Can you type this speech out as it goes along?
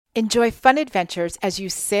Enjoy fun adventures as you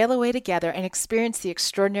sail away together and experience the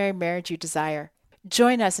extraordinary marriage you desire.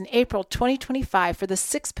 Join us in April 2025 for the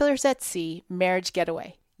Six Pillars at Sea Marriage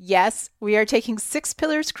Getaway. Yes, we are taking 6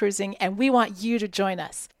 Pillars cruising, and we want you to join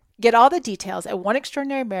us. Get all the details at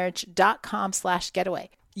oneextraordinarymarriage.com/getaway.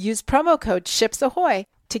 Use promo code SHIPSAHOY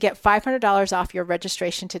to get $500 off your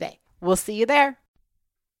registration today. We'll see you there.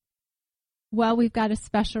 Well, we've got a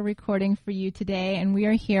special recording for you today, and we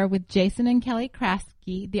are here with Jason and Kelly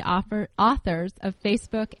Kraske, the authors of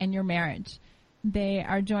Facebook and Your Marriage. They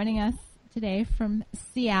are joining us today from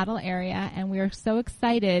Seattle area, and we are so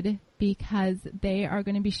excited because they are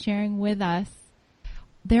going to be sharing with us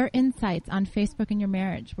their insights on Facebook and Your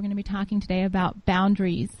Marriage. We're going to be talking today about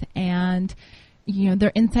boundaries and,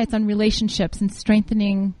 their insights on relationships and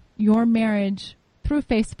strengthening your marriage through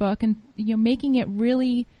Facebook and, making it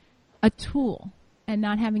really a tool and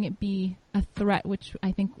not having it be a threat, which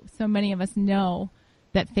I think so many of us know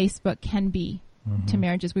that Facebook can be to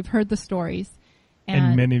marriages. We've heard the stories.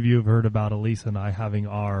 And many of you have heard about Elise and I having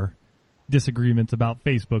our disagreements about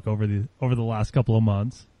Facebook over the last couple of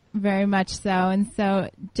months. Very much so. And so,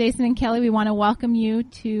 Jason and Kelly, we want to welcome you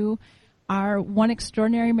to our One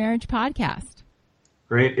Extraordinary Marriage podcast.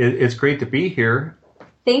 Great. It's great to be here.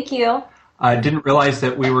 Thank you. I didn't realize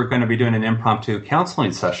that we were going to be doing an impromptu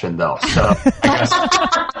counseling session, though. So I guess.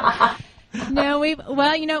 No, we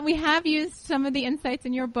have used some of the insights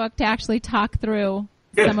in your book to actually talk through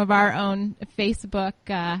some of our own Facebook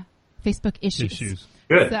issues.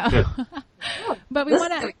 Good. So, good. But we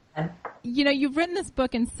want to, you've written this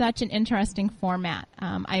book in such an interesting format.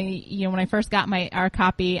 When I first got our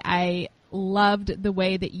copy, I loved the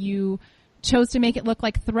way that you chose to make it look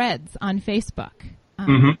like threads on Facebook.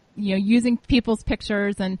 Using people's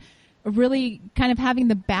pictures and really kind of having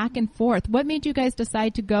the back and forth. What made you guys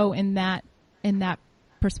decide to go with that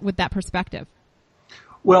perspective?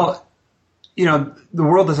 Well, the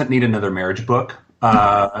world doesn't need another marriage book.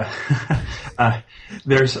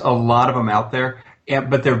 There's a lot of them out there,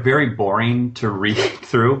 but they're very boring to read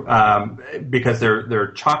through because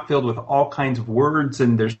they're chock filled with all kinds of words,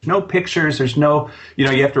 and there's no pictures. There's no,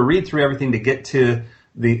 you have to read through everything to get to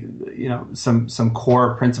some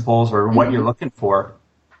core principles or what you're looking for.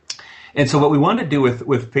 And so what we wanted to do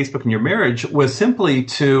with Facebook and Your Marriage was simply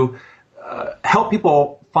to help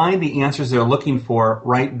people find the answers they're looking for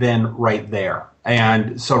right then, right there.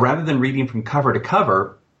 And so rather than reading from cover to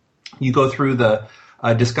cover, you go through the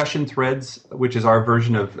discussion threads, which is our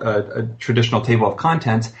version of a traditional table of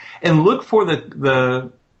contents, and look for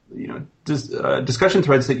the discussion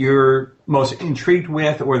threads that you're most intrigued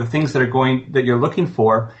with or the things that you're looking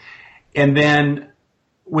for. And then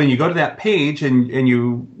when you go to that page and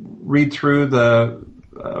you read through the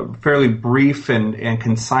fairly brief and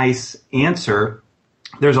concise answer,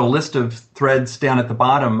 there's a list of threads down at the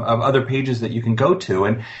bottom of other pages that you can go to.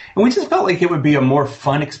 And we just felt like it would be a more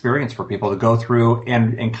fun experience for people to go through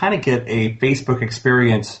and kind of get a Facebook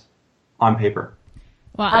experience on paper.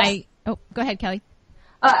 Well, go ahead, Kelly.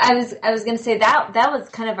 I was going to say that was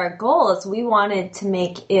kind of our goal, is we wanted to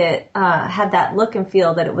make it have that look and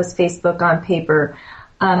feel that it was Facebook on paper,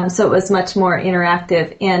 so it was much more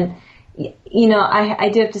interactive. And I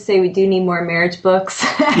do have to say we do need more marriage books.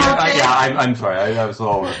 I'm sorry, I was a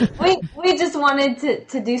little. We just wanted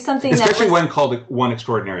to do something, especially one called One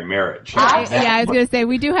Extraordinary Marriage. I was going to say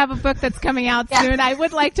we do have a book that's coming out soon. I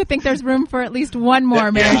would like to think there's room for at least one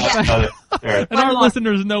more marriage book. And our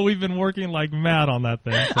listeners know we've been working like mad on that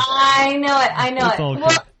thing. So. I know it.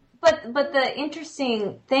 Well, but the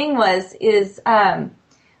interesting thing is.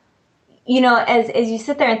 As you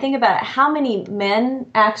sit there and think about it, how many men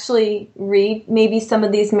actually read maybe some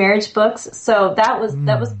of these marriage books? So that was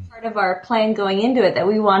part of our plan going into it, that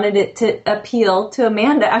we wanted it to appeal to a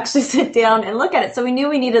man to actually sit down and look at it. So we knew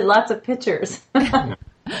we needed lots of pictures.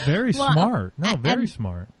 Very smart. No, very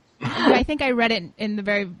smart. I think I read it in the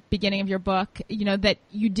very beginning of your book, that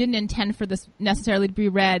you didn't intend for this necessarily to be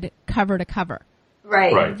read cover to cover.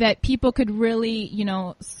 Right. That people could really,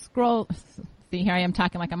 scroll. See, here I am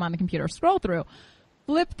talking like I'm on the computer. Scroll through,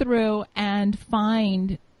 flip through, and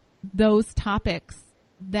find those topics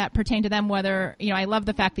that pertain to them. Whether, I love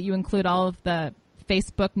the fact that you include all of the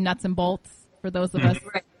Facebook nuts and bolts for those of us,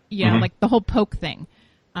 like the whole poke thing.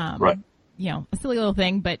 A silly little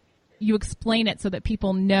thing, but you explain it so that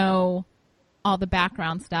people know all the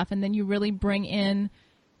background stuff, and then you really bring in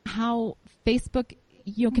how Facebook,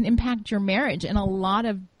 can impact your marriage in a lot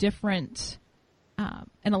of different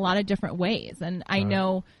ways. And I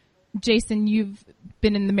know, Jason, you've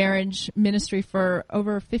been in the marriage ministry for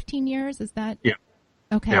over 15 years. Is that? Yeah.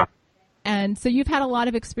 Okay. Yeah. And so you've had a lot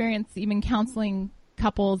of experience even counseling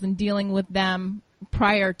couples and dealing with them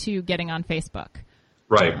prior to getting on Facebook.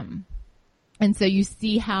 Right. And so you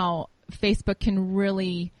see how Facebook can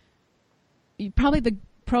really, probably the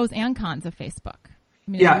pros and cons of Facebook.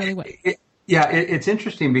 I mean, it's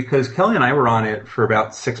interesting because Kelly and I were on it for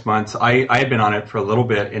about 6 months. I had been on it for a little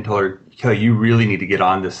bit and told her, Kelly, you really need to get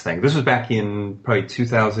on this thing. This was back in probably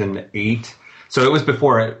 2008. So it was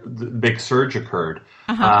before the big surge occurred.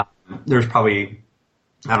 There's probably,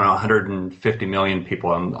 I don't know, 150 million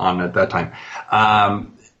people on at that time.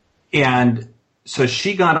 And so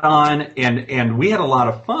she got on, and we had a lot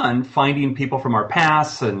of fun finding people from our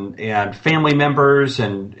past and family members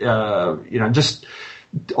and, just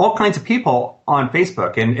all kinds of people on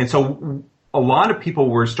Facebook. And so a lot of people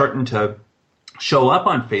were starting to show up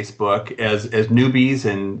on Facebook as newbies.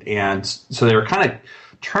 And so they were kind of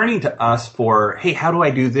turning to us for, hey, how do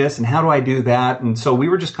I do this? And how do I do that? And so we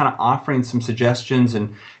were just kind of offering some suggestions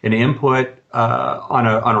and input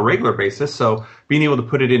on a regular basis. So being able to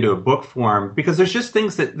put it into a book form, because there's just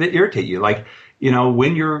things that irritate you. Like,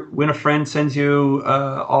 when a friend sends you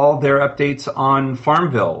all their updates on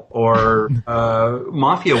Farmville or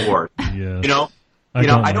Mafia Wars, yes. I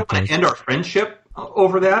don't want to end our friendship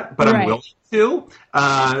over that, but I'm willing to.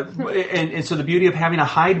 And so the beauty of having a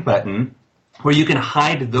hide button where you can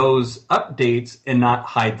hide those updates and not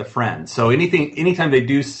hide the friends. So anytime they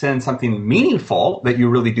do send something meaningful that you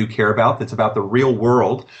really do care about, that's about the real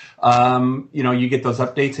world, you get those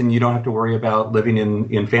updates and you don't have to worry about living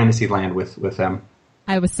in fantasy land with them.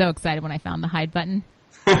 I was so excited when I found the hide button.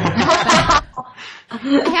 I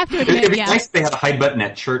have to admit, it'd be nice if they had a hide button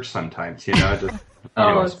at church sometimes, Stop.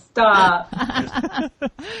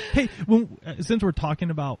 Hey, since we're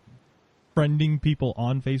talking about friending people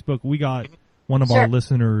on Facebook, we got one of our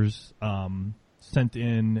listeners sent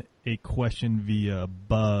in a question via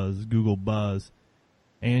Google Buzz,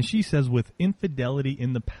 and she says, with infidelity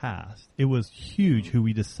in the past, it was huge who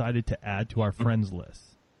we decided to add to our friends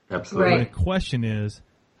list. Absolutely. And the question is,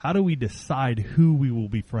 how do we decide who we will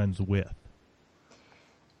be friends with?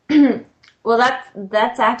 Well,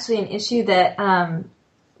 that's actually an issue that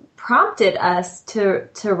prompted us to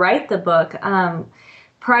write the book.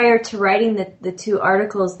 Prior to writing the two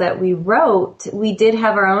articles that we wrote, we did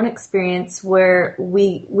have our own experience where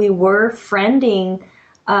we were friending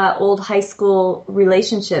old high school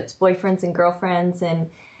relationships, boyfriends and girlfriends,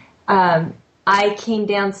 and I came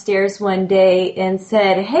downstairs one day and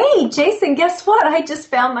said, "Hey, Jason, guess what? I just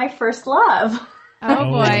found my first love." Oh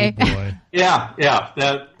boy. Yeah.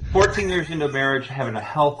 That 14 years into marriage, having a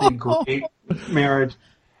healthy, great marriage,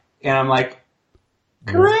 and I'm like,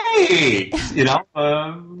 great,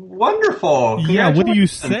 wonderful. Yeah, what do you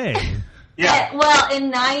say? Yeah. Well,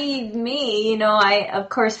 in naive me, I of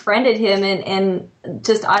course friended him and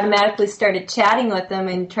just automatically started chatting with him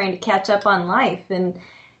and trying to catch up on life, and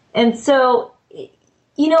so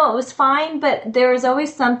it was fine, but there was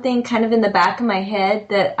always something kind of in the back of my head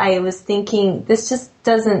that I was thinking, this just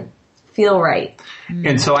doesn't feel right.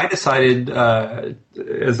 And so I decided,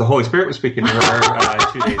 as the Holy Spirit was speaking to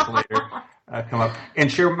her 2 days later, come up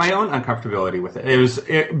and share my own uncomfortability with it. It was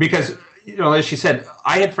because, as she said,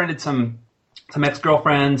 I had friended some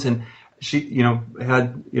ex-girlfriends, and she,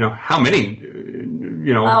 had, how many,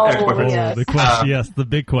 ex-boyfriends. Yes. The question, the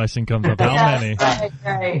big question comes up. How many?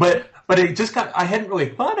 Right. But it just I hadn't really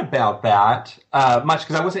thought about that much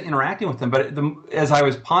because I wasn't interacting with them. But as I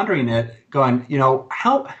was pondering it, going,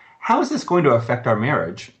 how is this going to affect our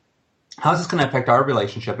marriage? How is this going to affect our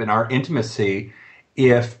relationship and our intimacy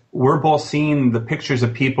if we're both seeing the pictures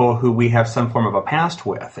of people who we have some form of a past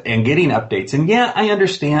with and getting updates? And yeah, I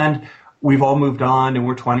understand we've all moved on and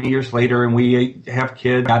we're 20 years later and we have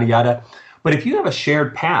kids, yada, yada. But if you have a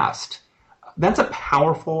shared past, that's a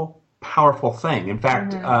powerful, powerful thing. In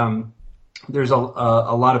fact, there's a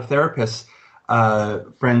lot of therapists,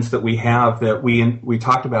 friends that we have that we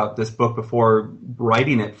talked about this book before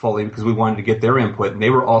writing it fully because we wanted to get their input, and they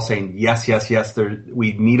were all saying yes,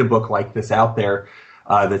 we need a book like this out there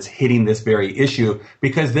that's hitting this very issue,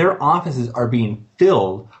 because their offices are being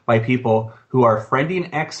filled by people who are friending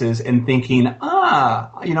exes and thinking, I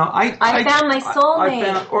found my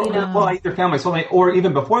soulmate. I either found my soulmate, or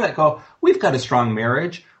even before that, go, we've got a strong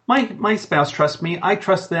marriage. My spouse trusts me. I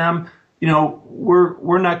trust them.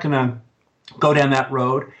 We're not going to go down that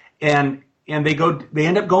road, and they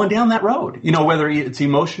end up going down that road. Whether it's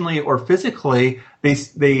emotionally or physically,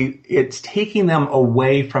 it's taking them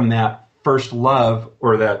away from that first love,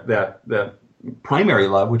 or that primary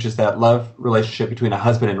love, which is that love relationship between a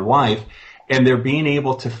husband and wife, and they're being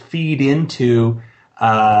able to feed into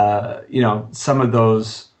some of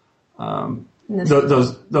those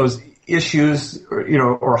issues,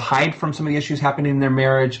 or hide from some of the issues happening in their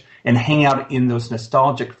marriage and hang out in those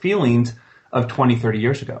nostalgic feelings of 20, 30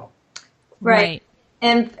 years ago. Right.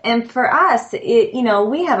 And for us,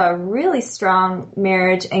 we have a really strong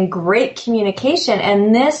marriage and great communication,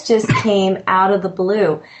 and this just came out of the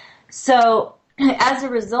blue. So as a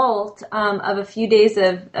result of a few days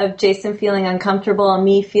of Jason feeling uncomfortable and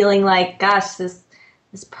me feeling like, gosh, this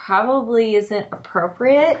probably isn't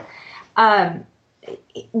appropriate,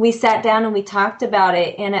 we sat down and we talked about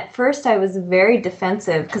it. And at first I was very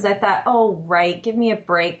defensive because I thought, oh, right, give me a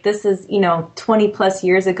break. This is, 20 plus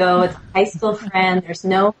years ago. It's a high school friend. There's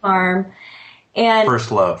no harm. And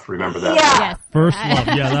first love, remember that. Yeah. Yes. First love,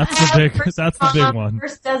 yeah, that's the big one.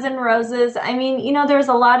 First dozen roses. I mean, there's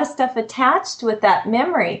a lot of stuff attached with that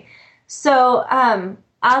memory. So,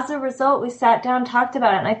 as a result, we sat down, talked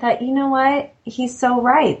about it, and I thought, you know what? He's so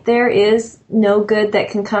right. There is no good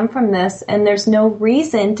that can come from this, and there's no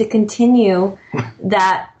reason to continue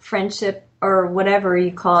that friendship or whatever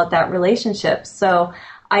you call it, that relationship. So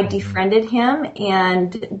I defriended him,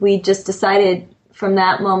 and we just decided from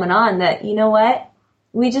that moment on that, you know what?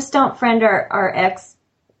 We just don't friend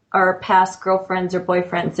our past girlfriends or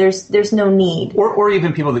boyfriends. There's no need. Or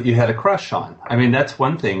even people that you had a crush on. I mean, that's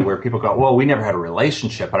one thing where people go, well, we never had a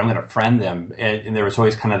relationship, but I'm going to friend them. And there was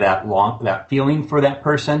always kind of that feeling for that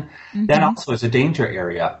person. Mm-hmm. That also is a danger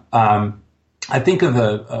area. I think of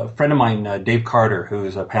a friend of mine, Dave Carter, who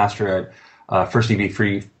is a pastor at First EV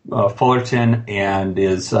Free Fullerton and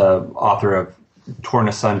is author of Torn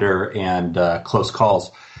Asunder and Close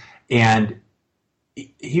Calls. And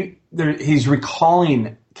he's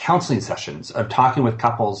recalling counseling sessions of talking with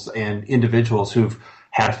couples and individuals who've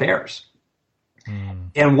had affairs.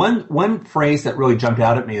 And one phrase that really jumped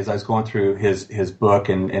out at me as I was going through his book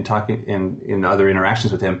and talking in other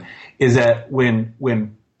interactions with him is that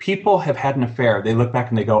when people have had an affair, they look back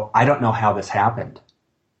and they go, I don't know how this happened.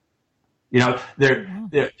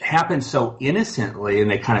 It happens so innocently, and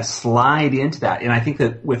they kind of slide into that. And I think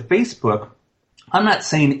that with Facebook, I'm not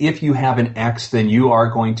saying if you have an ex, then you are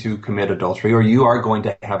going to commit adultery or you are going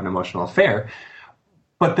to have an emotional affair.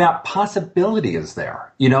 But that possibility is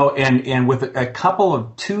there, and with a couple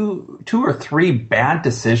of two or three bad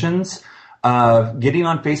decisions of getting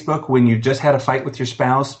on Facebook when you just had a fight with your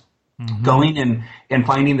spouse, going and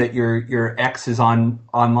finding that your ex is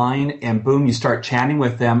online, and boom, you start chatting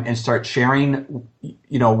with them and start sharing,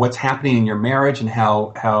 what's happening in your marriage and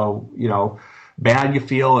how bad you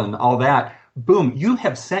feel and all that. Boom, you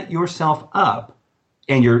have set yourself up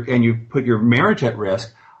and you put your marriage at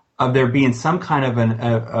risk of there being some kind of an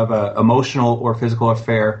emotional or physical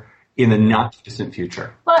affair in the not distant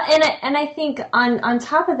future. Well, and I think on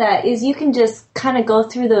top of that is you can just kind of go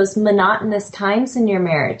through those monotonous times in your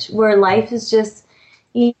marriage where life is just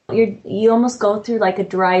you almost go through like a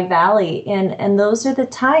dry valley, and those are the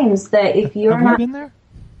times that if you're have not you been there?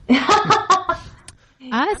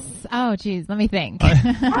 Us? Oh, geez. Let me think.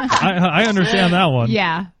 I understand that one.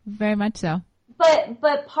 Yeah, very much so.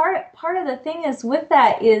 But part of the thing is with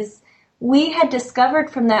that is we had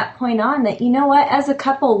discovered from that point on that, as a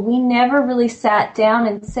couple, we never really sat down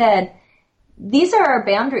and said, these are our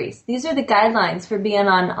boundaries. These are the guidelines for being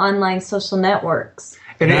on online social networks.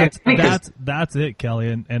 That's it,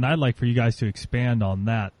 Kelly. And I'd like for you guys to expand on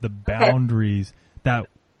that, the boundaries that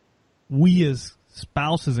we as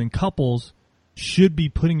spouses and couples should be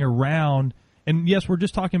putting around. And yes, we're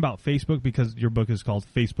just talking about Facebook because your book is called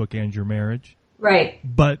Facebook and Your Marriage. Right.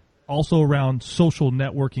 But also around social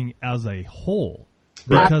networking as a whole.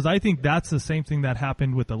 Because I think that's the same thing that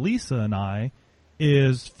happened with Elisa and I,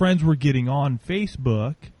 is friends were getting on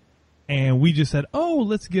Facebook and we just said, oh,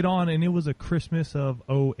 let's get on. And it was a Christmas of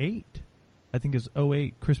 08. I think it's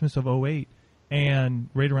 08, Christmas of 08. And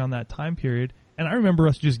right around that time period. And I remember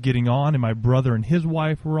us just getting on, and my brother and his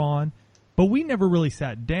wife were on. But we never really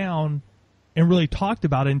sat down and really talked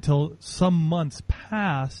about it until some months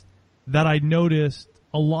passed that I noticed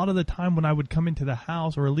a lot of the time when I would come into the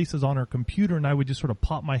house, or Elisa's on her computer, and I would just sort of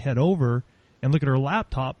pop my head over and look at her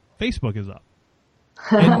laptop, Facebook is up.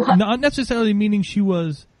 And not necessarily meaning she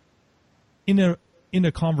was in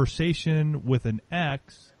a conversation with an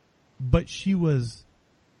ex, but she was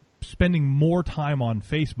spending more time on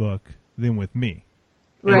Facebook than with me.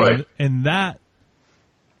 Right. And that,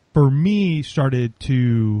 for me, started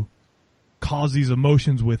to cause these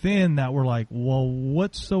emotions within that were like, well,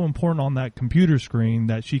 what's so important on that computer screen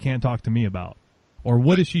that she can't talk to me about? Or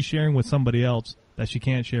what is she sharing with somebody else that she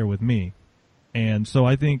can't share with me? And so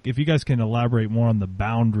I think if you guys can elaborate more on the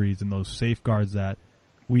boundaries and those safeguards that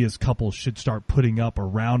we as couples should start putting up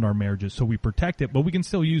around our marriages so we protect it, but we can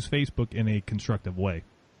still use Facebook in a constructive way.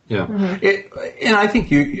 Yeah. And I think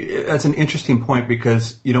that's an interesting point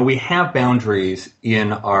because, we have boundaries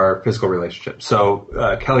in our physical relationship.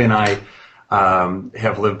 So Kelly and I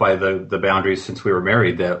have lived by the boundaries since we were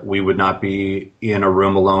married, that we would not be in a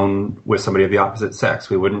room alone with somebody of the opposite sex.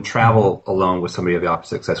 We wouldn't travel alone with somebody of the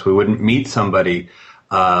opposite sex. We wouldn't meet somebody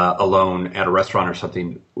alone at a restaurant or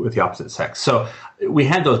something with the opposite sex. So we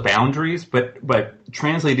had those boundaries, but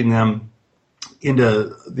translating them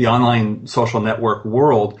into the online social network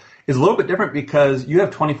world is a little bit different because you have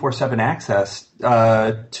 24/7 access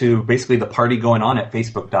to basically the party going on at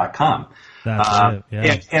Facebook.com. That's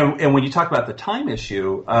it. Yeah. And when you talk about the time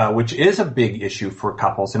issue, which is a big issue for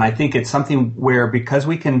couples, and I think it's something where because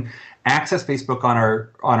we can access Facebook on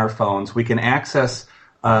our phones, we can access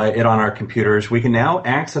it on our computers, we can now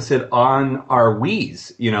access it on our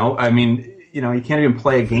Wiis. You can't even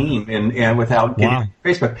play a game and without getting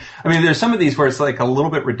Facebook. I mean, there's some of these where it's like a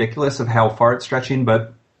little bit ridiculous of how far it's stretching,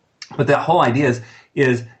 but that whole idea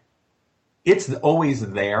is it's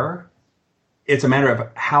always there. It's a matter of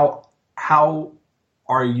how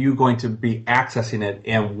are you going to be accessing it,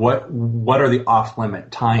 and what are the off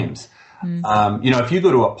limit times? If you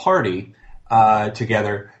go to a party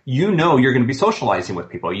together, you're going to be socializing with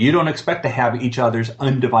people. You don't expect to have each other's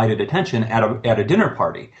undivided attention at a dinner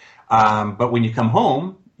party. But when you come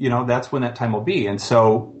home, that's when that time will be. And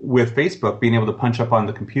so with Facebook, being able to punch up on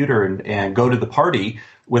the computer and go to the party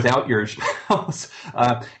without your spouse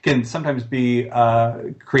can sometimes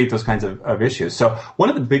create those kinds of issues. So one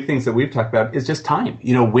of the big things that we've talked about is just time.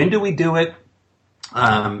 When do we do it? Go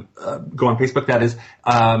on Facebook, that is.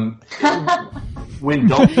 When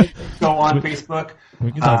don't we go on Facebook?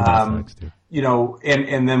 We can talk about sex too.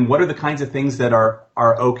 And then what are the kinds of things that are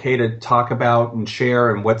okay to talk about and share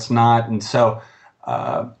and what's not? And so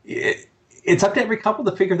it's up to every couple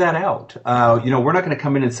to figure that out. We're not going to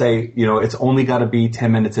come in and say, it's only got to be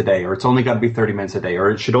 10 minutes a day, or it's only got to be 30 minutes a day,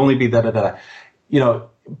 or it should only be da-da-da.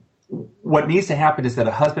 What needs to happen is that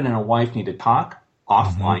a husband and a wife need to talk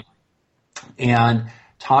offline and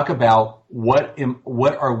talk about what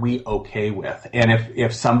are we okay with. And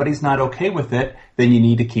if somebody's not okay with it, then you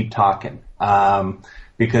need to keep talking.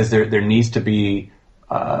 Because there needs to be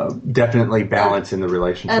definitely balance in the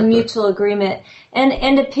relationship. A mutual agreement.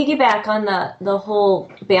 And to piggyback on the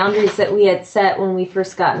whole boundaries that we had set when we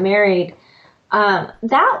first got married,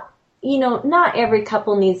 that, not every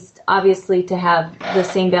couple needs obviously to have the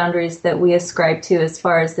same boundaries that we ascribe to as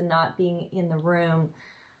far as the not being in the room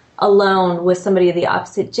alone with somebody of the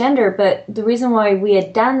opposite gender. But the reason why we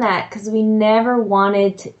had done that, because we never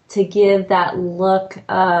wanted to give that look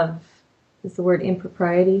of, is the word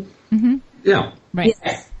impropriety? Mm-hmm. Yeah. Right.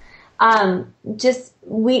 Yes.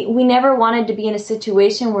 We never wanted to be in a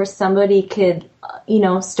situation where somebody could,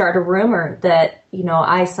 start a rumor that,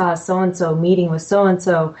 I saw so-and-so meeting with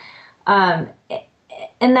so-and-so. And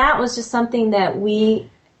that was just something that we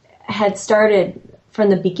had started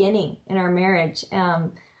from the beginning in our marriage.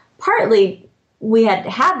 Partly we had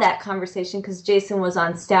that conversation because Jason was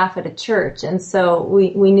on staff at a church. And so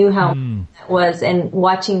we knew how it was, and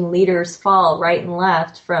watching leaders fall right and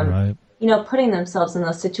left from, putting themselves in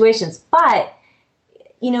those situations. But,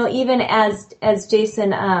 even as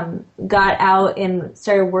Jason got out and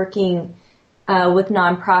started working with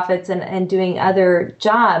nonprofits and doing other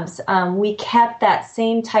jobs, we kept that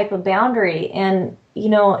same type of boundary. And,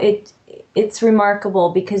 it's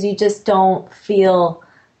remarkable because you just don't feel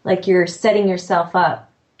like you're setting yourself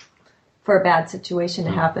up for a bad situation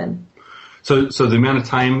to happen. So the amount of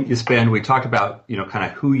time you spend, we talked about, kind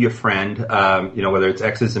of who you friend, whether it's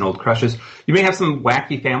exes and old crushes. You may have some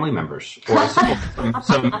wacky family members or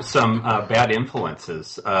some bad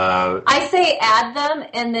influences. I say add them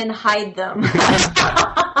and then hide them.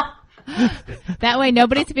 That way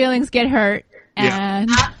nobody's feelings get hurt. And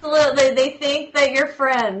absolutely, they think that you're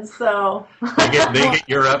friends, so they get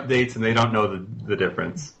your updates and they don't know the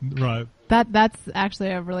difference. Right. That's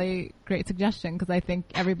actually a really great suggestion, because I think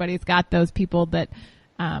everybody's got those people that,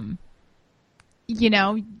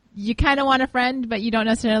 you kind of want a friend, but you don't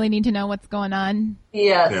necessarily need to know what's going on.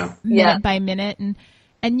 Yes. Minute by minute,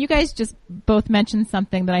 and you guys just both mentioned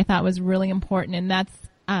something that I thought was really important, and that's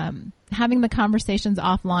having the conversations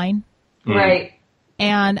offline. Right.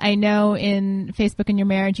 And I know in Facebook and Your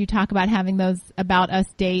Marriage, you talk about having those about us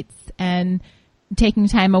dates and taking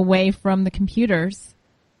time away from the computers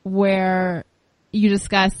where you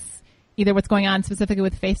discuss either what's going on specifically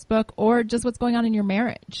with Facebook or just what's going on in your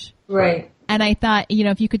marriage. Right. And I thought,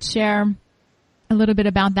 if you could share a little bit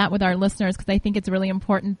about that with our listeners, because I think it's really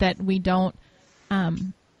important that we don't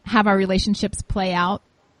have our relationships play out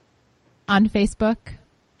on Facebook.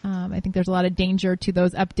 I think there's a lot of danger to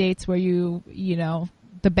those updates where you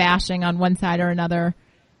the bashing on one side or another,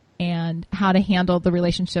 and how to handle the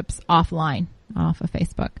relationships offline, off of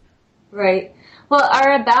Facebook. Right. Well,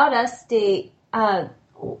 our About Us date,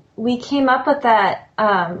 we came up with that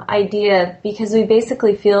idea because we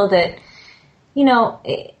basically feel that,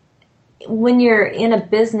 when you're in a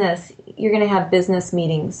business, you're going to have business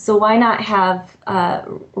meetings. So why not have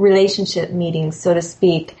relationship meetings, so to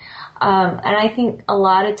speak? And I think a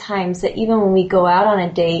lot of times that even when we go out on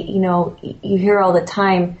a date, you hear all the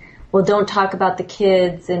time, well, don't talk about the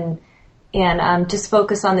kids and just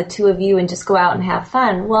focus on the two of you and just go out and have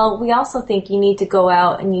fun. Well, we also think you need to go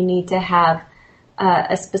out and you need to have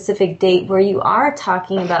a specific date where you are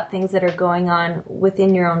talking about things that are going on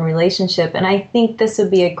within your own relationship. And I think this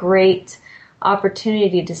would be a great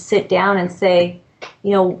opportunity to sit down and say,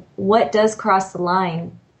 what does cross the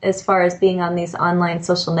line as far as being on these online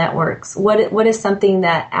social networks? What is something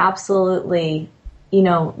that absolutely,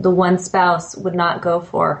 the one spouse would not go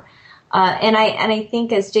for? And I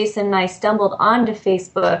think as Jason and I stumbled onto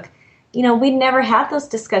Facebook, we'd never had those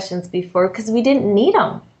discussions before because we didn't need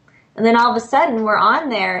them. And then all of a sudden we're on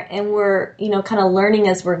there and we're, kind of learning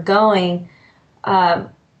as we're going.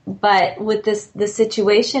 But with the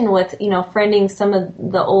situation with, friending some of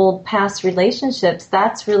the old past relationships,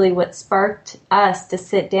 that's really what sparked us to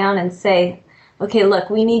sit down and say, okay, look,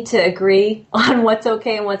 we need to agree on what's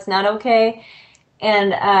okay and what's not okay.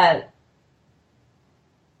 And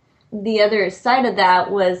the other side of that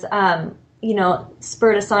was,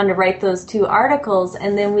 spurred us on to write those 2 articles.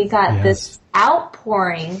 And then we got this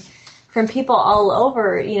outpouring from people all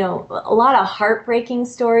over, a lot of heartbreaking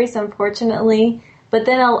stories, unfortunately, but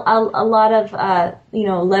then a lot of,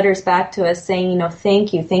 letters back to us saying,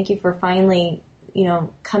 thank you for finally,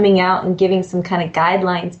 coming out and giving some kind of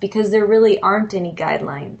guidelines, because there really aren't any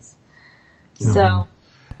guidelines. Mm-hmm. So,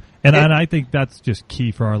 and I think that's just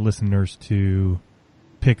key for our listeners to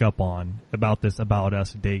pick up on about this About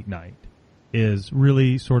Us date night, is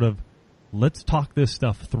really sort of, let's talk this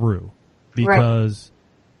stuff through, because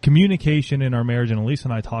communication in our marriage, and Elisa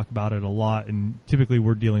and I talk about it a lot, and typically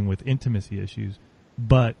we're dealing with intimacy issues.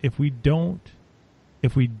 But if we don't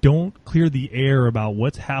clear the air about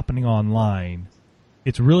what's happening online,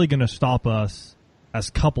 it's really going to stop us as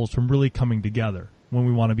couples from really coming together when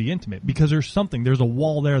we want to be intimate, because there's a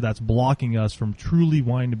wall there that's blocking us from truly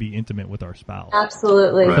wanting to be intimate with our spouse.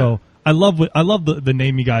 Absolutely. Right. So I love the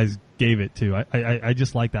name you guys gave it to. I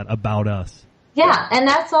just like that, About Us. Yeah, and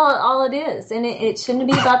that's all it is. And it shouldn't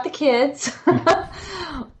be about the kids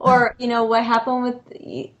or, what happened with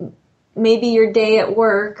maybe your day at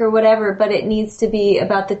work or whatever, but it needs to be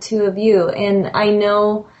about the two of you. And I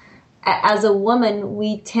know as a woman,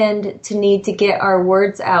 we tend to need to get our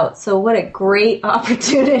words out. So what a great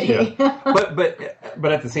opportunity. Yeah.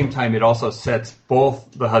 But at the same time, it also sets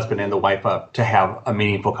both the husband and the wife up to have a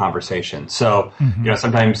meaningful conversation. So,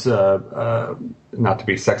 sometimes, not to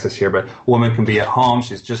be sexist here, but a woman can be at home.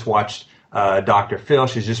 She's just watched Dr. Phil.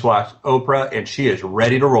 She's just watched Oprah, and she is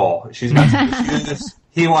ready to roll. She's got some shoes.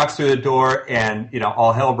 He walks through the door, and,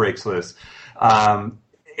 all hell breaks loose.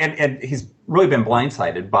 And he's really been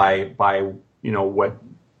blindsided by what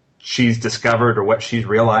she's discovered or what she's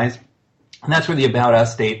realized. And that's where the About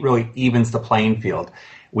Us date really evens the playing field.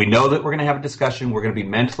 We know that we're going to have a discussion. We're going to be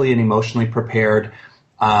mentally and emotionally prepared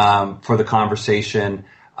for the conversation.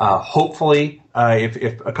 Hopefully,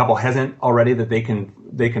 if a couple hasn't already, that they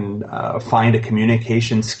can find a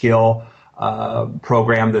communication skill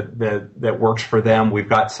program that works for them. We've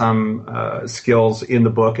got some skills in the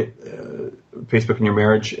book at Facebook and Your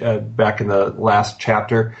Marriage back in the last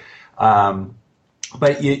chapter.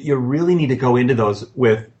 But you really need to go into those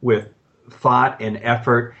with thought and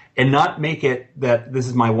effort, and not make it that this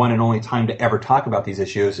is my one and only time to ever talk about these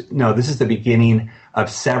issues. No, this is the beginning of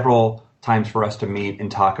several times for us to meet and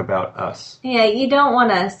talk about us. Yeah, you don't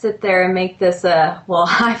want to sit there and make this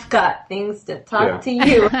I've got things to talk to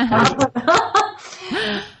you about.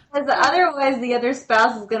 Because otherwise the other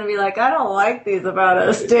spouse is going to be like, I don't like these About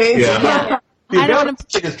Us dates. Yeah. The About Us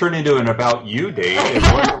date has turned into an About You date,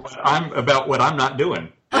 and about what I'm not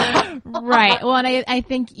doing. Right. Well, and I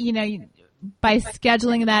think, by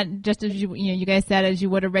scheduling that, just as you guys said, as you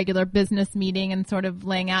would a regular business meeting, and sort of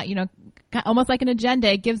laying out, almost like an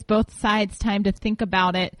agenda, it gives both sides time to think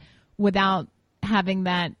about it without having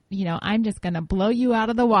that, I'm just going to blow you out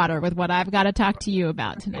of the water with what I've got to talk to you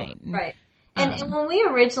about tonight. Right. And when we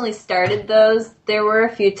originally started those, there were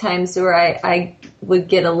a few times where I would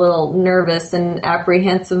get a little nervous and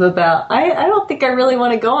apprehensive about, I don't think I really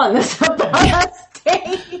want to go on this About Us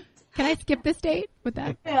date. Can I skip this date with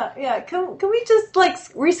that? Yeah. Can we just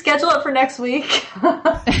reschedule it for next week?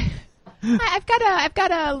 I've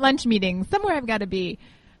got a lunch meeting somewhere. I've got to be.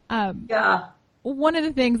 Yeah. One of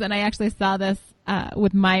the things, and I actually saw this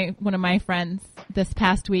with one of my friends this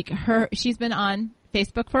past week. She's been on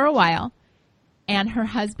Facebook for a while, and her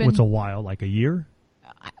husband. What's a while? Like a year?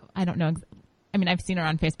 I don't know. I mean, I've seen her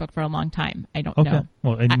on Facebook for a long time. I don't Okay. know.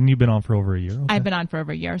 Well, and you've been on for over a year. Okay. I've been on for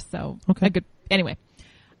over a year, so Okay. Anyway,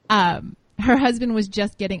 her husband was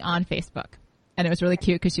just getting on Facebook, and it was really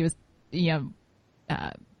cute because she was,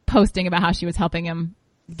 posting about how she was helping him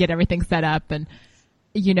get everything set up, and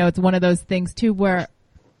it's one of those things too where.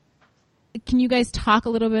 Can you guys talk a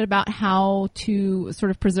little bit about how to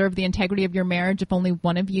sort of preserve the integrity of your marriage if only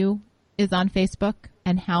one of you is on Facebook,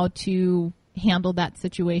 and how to handle that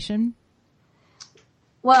situation?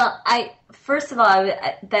 Well, first of all,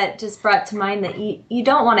 that just brought to mind that you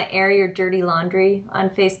don't want to air your dirty laundry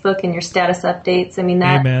on Facebook and your status updates. I mean,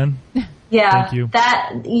 that. Amen. Yeah, Thank you.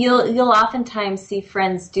 that you'll oftentimes see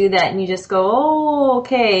friends do that, and you just go, oh,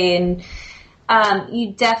 okay, and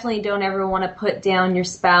you definitely don't ever want to put down your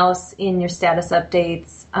spouse in your status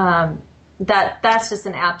updates. That's just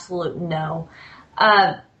an absolute no.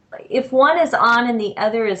 If one is on and the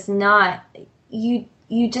other is not, you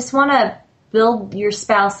just want to build your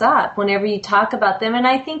spouse up whenever you talk about them. And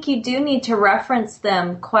I think you do need to reference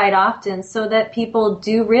them quite often so that people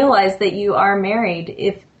do realize that you are married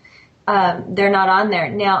if they're not on there.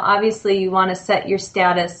 Now, obviously, you want to set your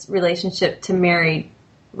status relationship to married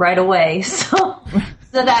right away, so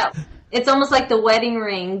that it's almost like the wedding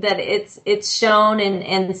ring, that it's shown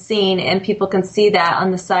and seen, and people can see that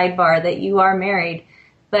on the sidebar that you are married.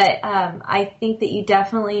 But I think that you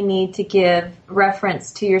definitely need to give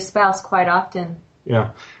reference to your spouse quite often.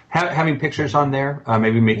 Yeah. Having pictures on there,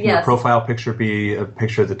 maybe making your profile picture be a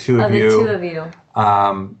picture of the two of you. The two of you.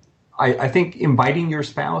 I think inviting your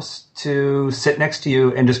spouse to sit next to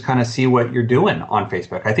you and just kind of see what you're doing on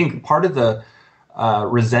Facebook. I think part of the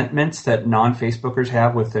resentments that non-Facebookers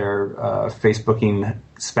have with their Facebooking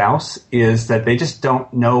spouse is that they just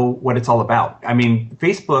don't know what it's all about. I mean,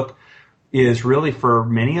 Facebook is really, for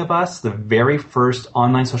many of us, the very first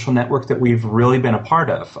online social network that we've really been a part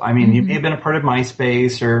of. I mean, you may have been a part of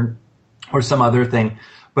MySpace or some other thing,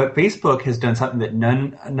 but Facebook has done something that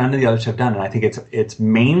none of the others have done, and I think it's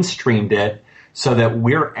mainstreamed it so that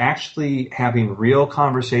we're actually having real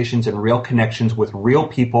conversations and real connections with real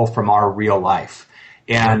people from our real life.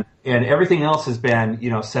 And everything else has been,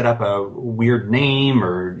 set up a weird name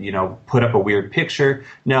or, put up a weird picture.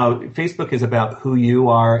 No, Facebook is about who you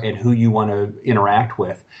are and who you want to interact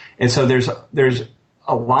with. And so there's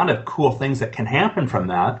a lot of cool things that can happen from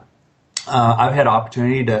that. I've had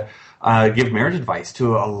opportunity to give marriage advice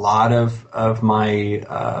to a lot of my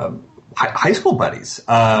high school buddies,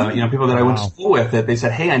 people that I went to school with, that they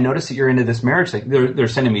said, hey, I noticed that you're into this marriage thing. They're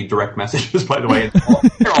sending me direct messages, by the way.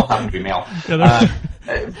 They're all happen to be male.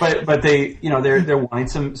 But they, they're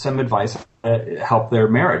wanting some advice to help their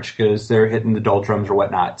marriage because they're hitting the doldrums or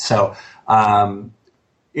whatnot. So, but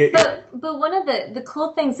one of the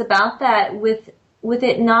cool things about that with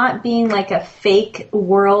it not being like a fake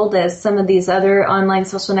world as some of these other online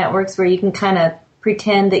social networks where you can kind of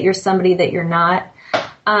pretend that you're somebody that you're not,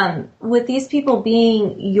 with these people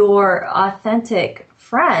being your authentic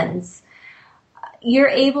friends, you're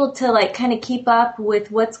able to kind of keep up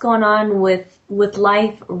with what's going on with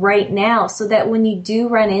life right now, so that when you do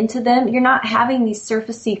run into them, you're not having these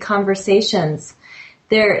surfacey conversations.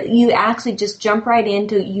 You actually just jump right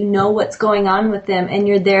into, what's going on with them, and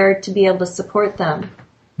you're there to be able to support them.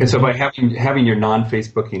 And so by having your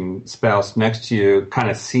non-Facebooking spouse next to you,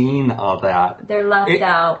 kind of seeing all that, they're left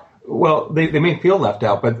out. Well, they may feel left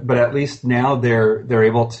out, but at least now they're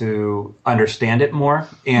able to understand it more,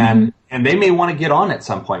 and they may want to get on at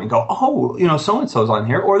some point and go, oh, so and so's on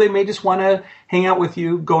here, or they may just want to hang out with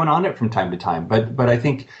you going on it from time to time. But I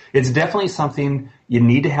think it's definitely something you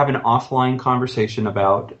need to have an offline conversation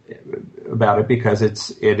about it, because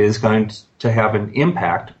it is going to have an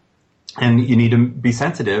impact, and you need to be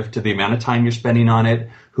sensitive to the amount of time you're spending on it,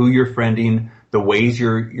 who you're friending, the ways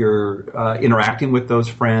you're interacting with those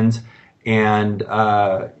friends, and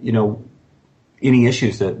any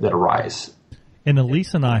issues that arise. And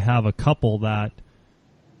Elise and I have a couple that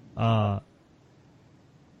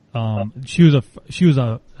she was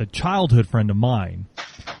a childhood friend of mine,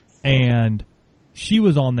 and she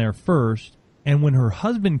was on there first. And when her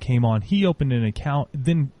husband came on, he opened an account,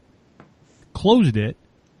 then closed it,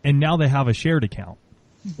 and now they have a shared account.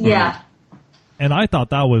 Yeah. And I thought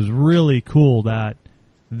that was really cool that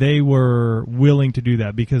they were willing to do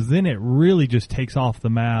that, because then it really just takes off the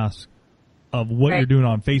mask of what you're doing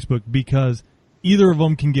on Facebook, because either of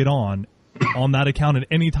them can get on that account at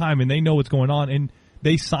any time and they know what's going on. And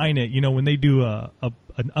they sign it. When they do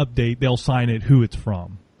an update, they'll sign it who it's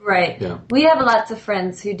from. Right. Yeah. We have lots of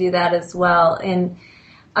friends who do that as well. And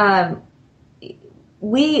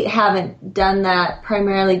we haven't done that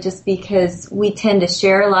primarily just because we tend to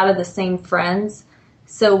share a lot of the same friends.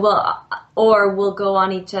 So we'll go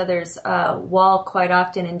on each other's wall quite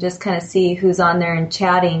often and just kind of see who's on there and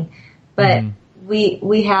chatting. But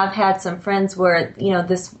we have had some friends where,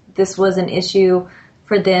 this was an issue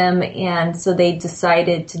for them, and so they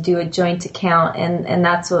decided to do a joint account, and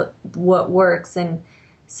that's what works. And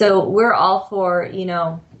so we're all for,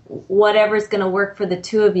 whatever's going to work for the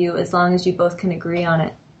two of you, as long as you both can agree on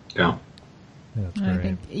it. Yeah. That's great. I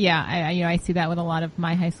think, I see that with a lot of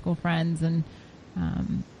my high school friends, and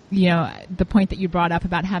the point that you brought up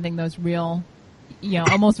about having those real,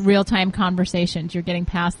 almost real-time conversations. You're getting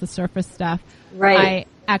past the surface stuff. Right. I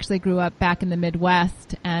actually grew up back in the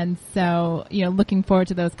Midwest, and so, looking forward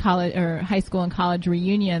to those college or high school and college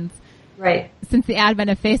reunions. Right. Since the advent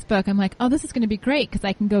of Facebook, I'm like, oh, this is going to be great because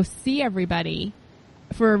I can go see everybody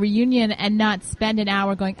for a reunion and not spend an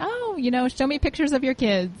hour going, oh, show me pictures of your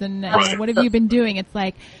kids and what have you been doing? It's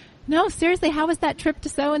like, no, seriously, how was that trip to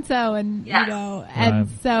so-and-so? And, Yes. and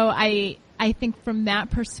so I think from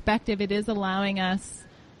that perspective, it is allowing us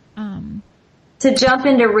to jump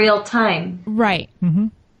into real time. right. Mm-hmm.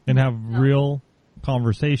 And have real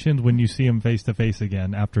conversations when you see them face to face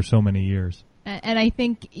again after so many years. And I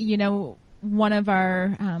think, one of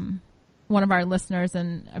our listeners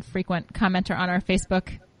and a frequent commenter on our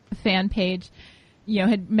Facebook fan page,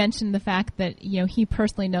 had mentioned the fact that, he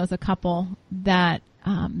personally knows a couple that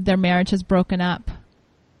their marriage has broken up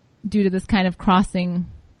due to this kind of crossing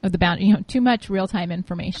of the boundary, too much real-time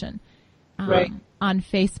information Right. on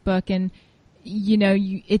Facebook. And,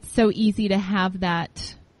 it's so easy to have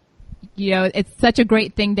that, it's such a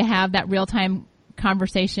great thing to have that real-time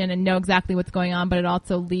conversation and know exactly what's going on, but it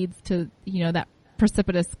also leads to, that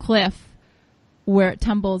precipitous cliff where it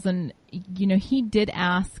tumbles. And, he did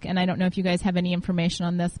ask, and I don't know if you guys have any information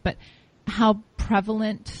on this, but how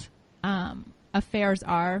prevalent affairs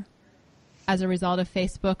are as a result of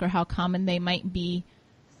Facebook, or how common they might be.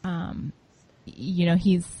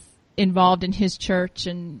 He's involved in his church,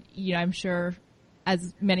 and, I'm sure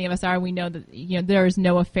as many of us are, we know that, there is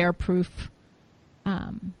no affair proof.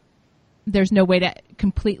 There's no way to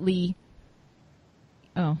completely,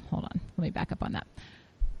 hold on. Let me back up on that.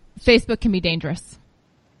 Facebook can be dangerous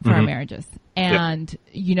for our marriages. And,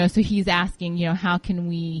 so he's asking, how can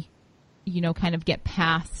we, kind of get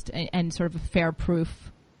past and sort of affair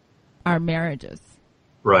proof our marriages?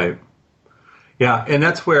 Right. Yeah, and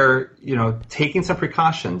that's where, taking some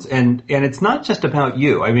precautions, and it's not just about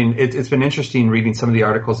you. I mean, it's been interesting reading some of the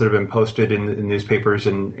articles that have been posted in newspapers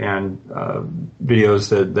and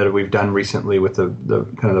videos that we've done recently with the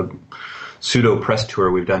kind of pseudo press tour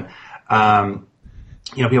we've done.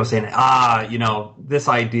 People saying, this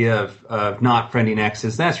idea of not friending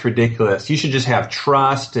exes, that's ridiculous. You should just have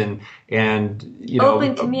trust and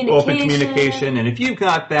open communication. And if you've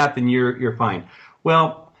got that, then you're fine.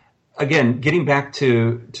 Well, again, getting back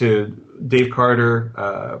to Dave Carter,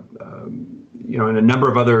 and a number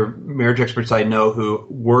of other marriage experts I know who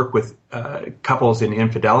work with couples in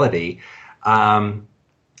infidelity.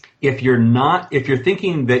 If you're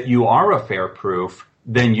thinking that you are affair proof,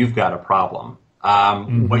 then you've got a problem.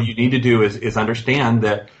 What you need to do is understand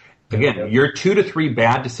that, again, you're 2 to 3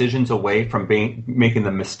 bad decisions away from making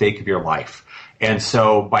the mistake of your life. And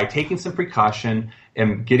so by taking some precaution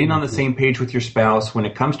and getting on the same page with your spouse when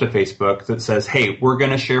it comes to Facebook that says, hey, we're going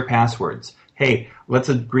to share passwords. Hey, let's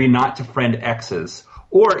agree not to friend exes.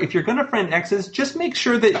 Or if you're going to friend exes, just make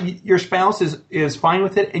sure that your spouse is fine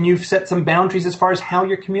with it and you've set some boundaries as far as how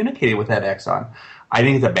you're communicating with that ex on. I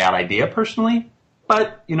think it's a bad idea personally,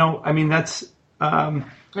 but, that's...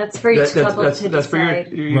 That's for each couple to decide. That's for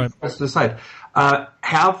your to decide.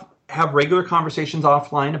 Have regular conversations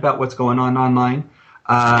offline about what's going on online.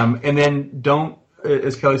 And then don't,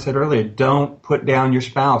 as Kelly said earlier, don't put down your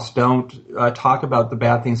spouse. Don't talk about the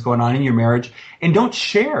bad things going on in your marriage. And don't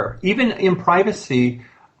share, even in privacy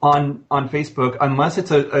on Facebook, unless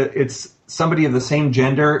it's somebody of the same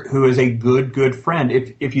gender who is a good friend.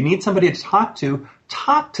 If you need somebody to talk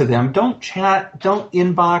to them. Don't chat, don't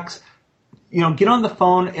inbox. Get on the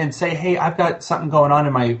phone and say, hey, I've got something going on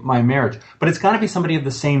in my marriage. But it's got to be somebody of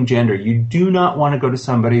the same gender. You do not want to go to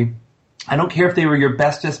somebody, I don't care if they were your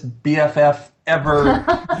bestest BFF ever,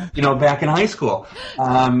 back in high school,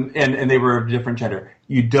 and they were of a different gender.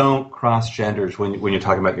 You don't cross genders when you're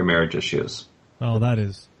talking about your marriage issues. Oh, that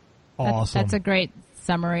is awesome. That's a great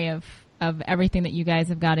summary of everything that you guys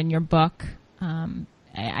have got in your book.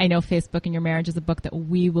 I know Facebook and Your Marriage is a book that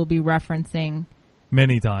we will be referencing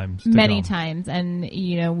Many times. And,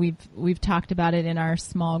 we've talked about it in our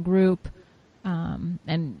small group.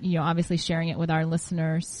 And, obviously sharing it with our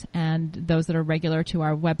listeners and those that are regular to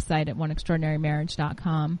our website at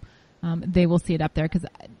oneextraordinarymarriage.com. They will see it up there because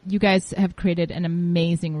you guys have created an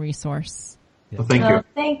amazing resource. Well, thank you.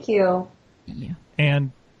 Thank you. Yeah.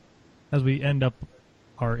 And as we end up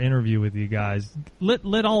our interview with you guys,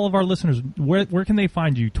 let all of our listeners, where can they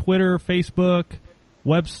find you? Twitter, Facebook,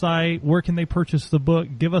 website, where can they purchase the book?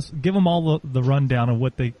 Give them all the rundown of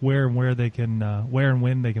where and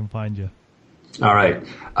when they can find you. All right.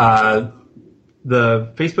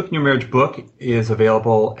 The Facebook in Your Marriage book is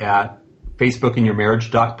available at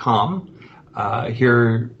facebookinyourmarriage.com.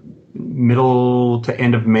 Here, middle to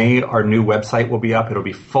end of May, our new website will be up. It'll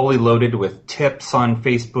be fully loaded with tips on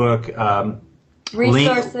Facebook,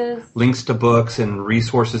 resources, links to books and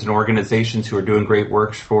resources and organizations who are doing great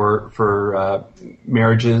work for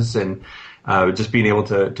marriages, and just being able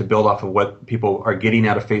to build off of what people are getting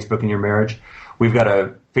out of Facebook in Your Marriage. We've got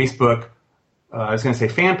a Facebook, I was going to say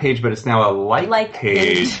fan page, but it's now a like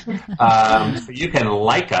page. So you can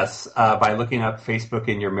like us by looking up Facebook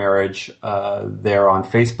in Your Marriage there on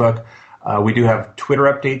Facebook. We do have Twitter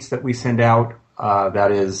updates that we send out.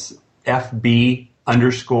 That is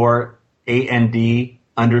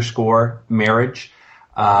FB_AND_marriage.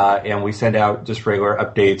 And we send out just regular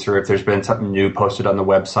updates, or if there's been something new posted on the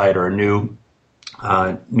website or a new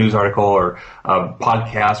news article or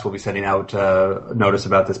podcast, we'll be sending out notice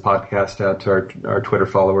about this podcast out to our Twitter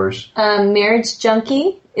followers. Marriage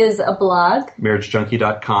Junkie is a blog.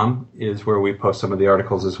 MarriageJunkie.com is where we post some of the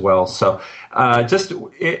articles as well. So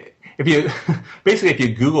if you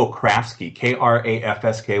Google Krafsky,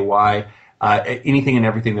 Krafsky, anything and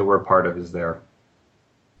everything that we're a part of is there.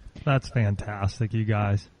 That's fantastic, you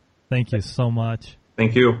guys. Thank you so much.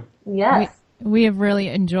 Thank you. Yes. We have really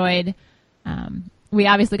enjoyed. We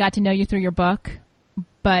obviously got to know you through your book,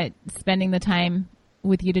 but spending the time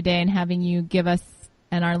with you today and having you give us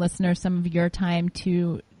and our listeners some of your time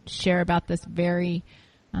to share about this very,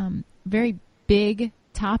 very big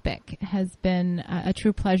topic has been a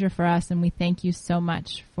true pleasure for us, and we thank you so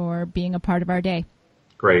much for being a part of our day.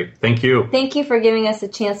 Great. Thank you. Thank you for giving us a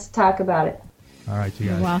chance to talk about it. All right, you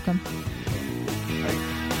guys. You're welcome.